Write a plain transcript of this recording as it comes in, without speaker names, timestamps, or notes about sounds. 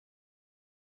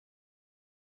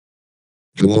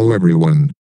Hello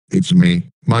everyone. It's me,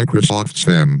 Microsoft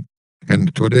Sam.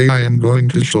 And today I am going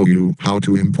to show you how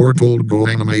to import old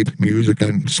GoAnimate music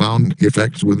and sound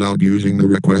effects without using the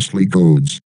requestly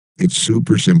codes. It's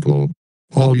super simple.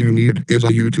 All you need is a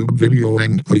YouTube video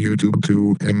and a YouTube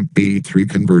to MP3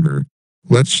 converter.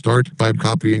 Let's start by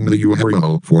copying the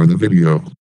URL for the video.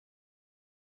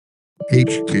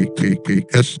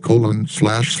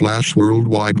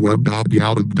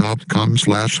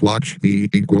 https://worldwideweb.youtube.com/watch b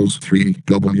equals 3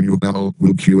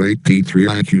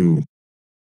 WLWQ83IQ.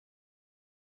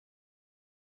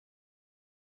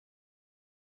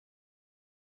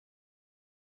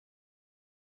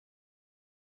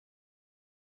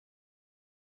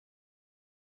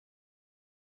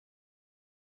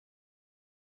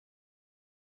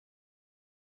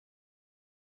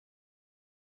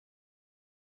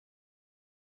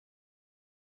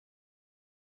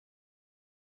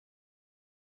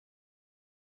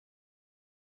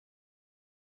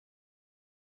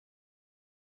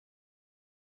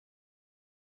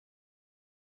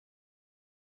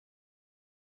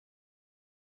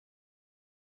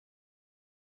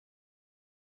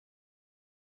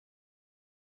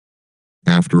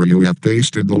 After you have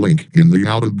pasted the link in the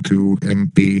YouTube to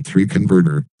MP3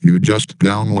 converter, you just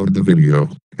download the video,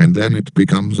 and then it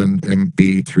becomes an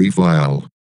MP3 file.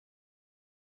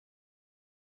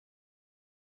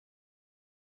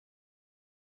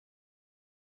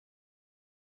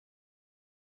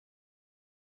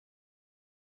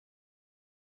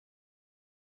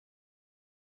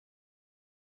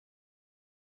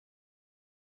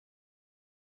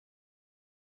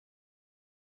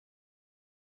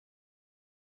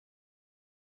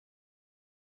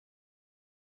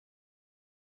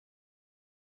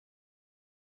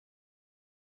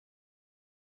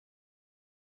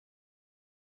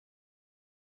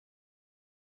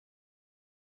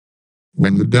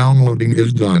 When the downloading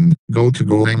is done, go to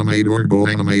GoAnimate or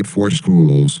GoAnimate for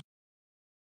Schools.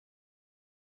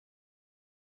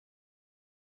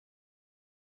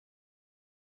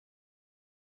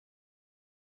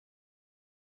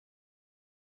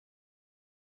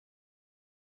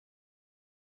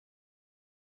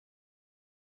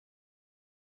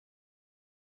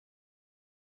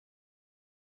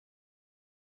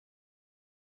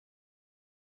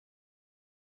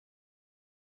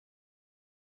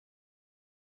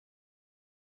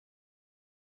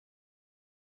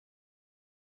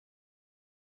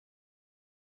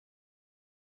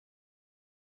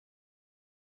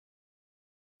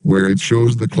 Where it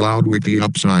shows the cloud with the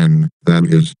up sign, that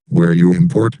is, where you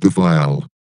import the file.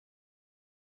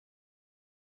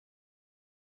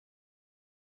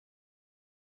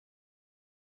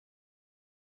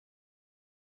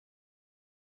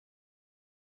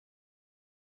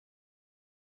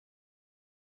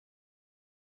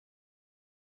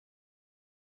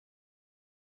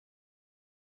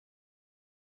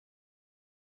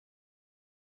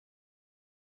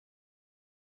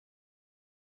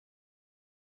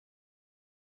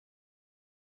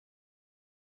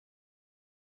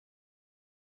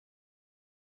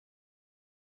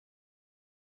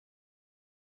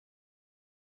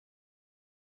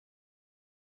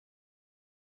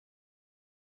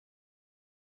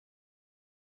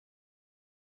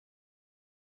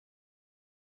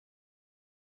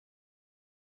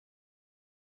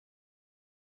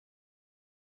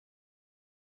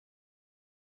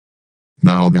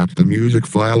 Now that the music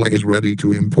file is ready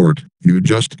to import, you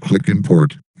just click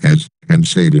Import as and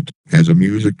save it as a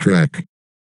music track.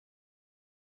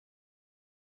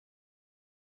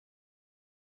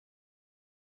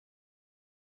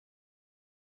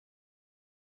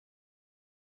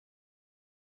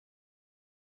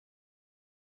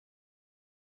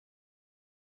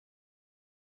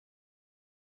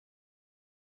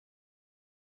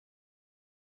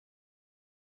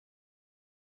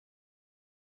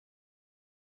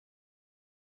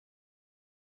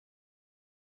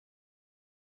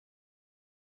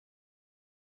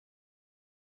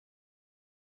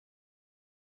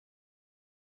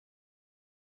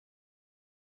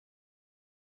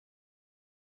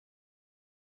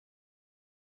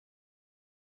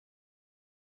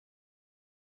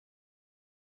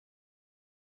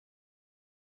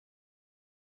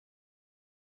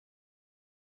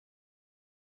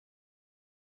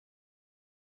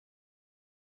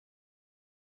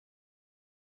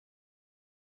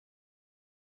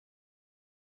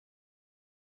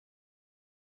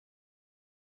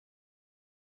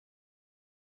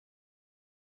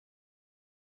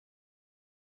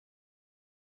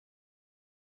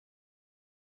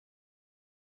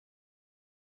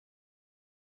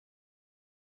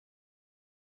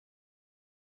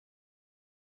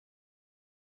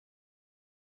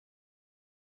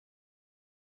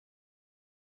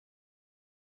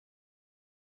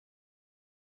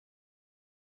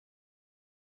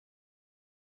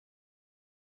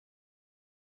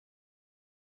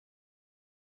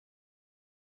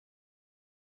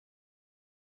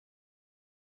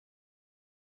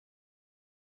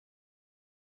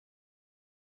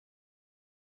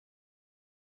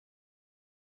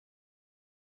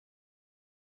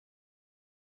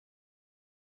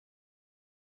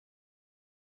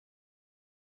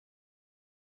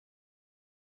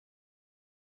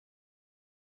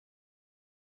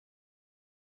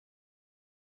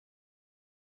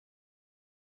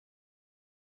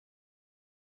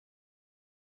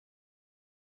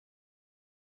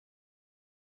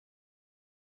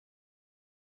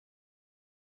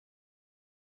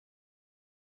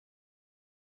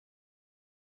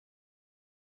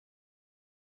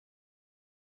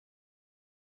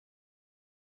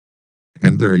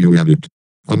 And there you have it.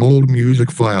 An old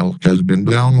music file has been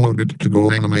downloaded to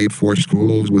GoAnimate for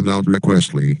schools without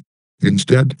Requestly.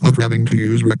 Instead of having to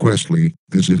use Requestly,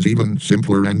 this is even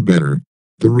simpler and better.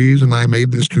 The reason I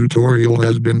made this tutorial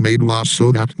has been made lost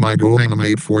so that my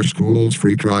GoAnimate for Schools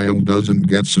free trial doesn't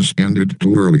get suspended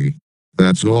too early.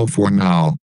 That's all for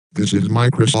now. This is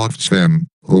Microsoft Sam,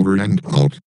 over and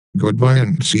out. Goodbye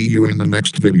and see you in the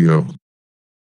next video.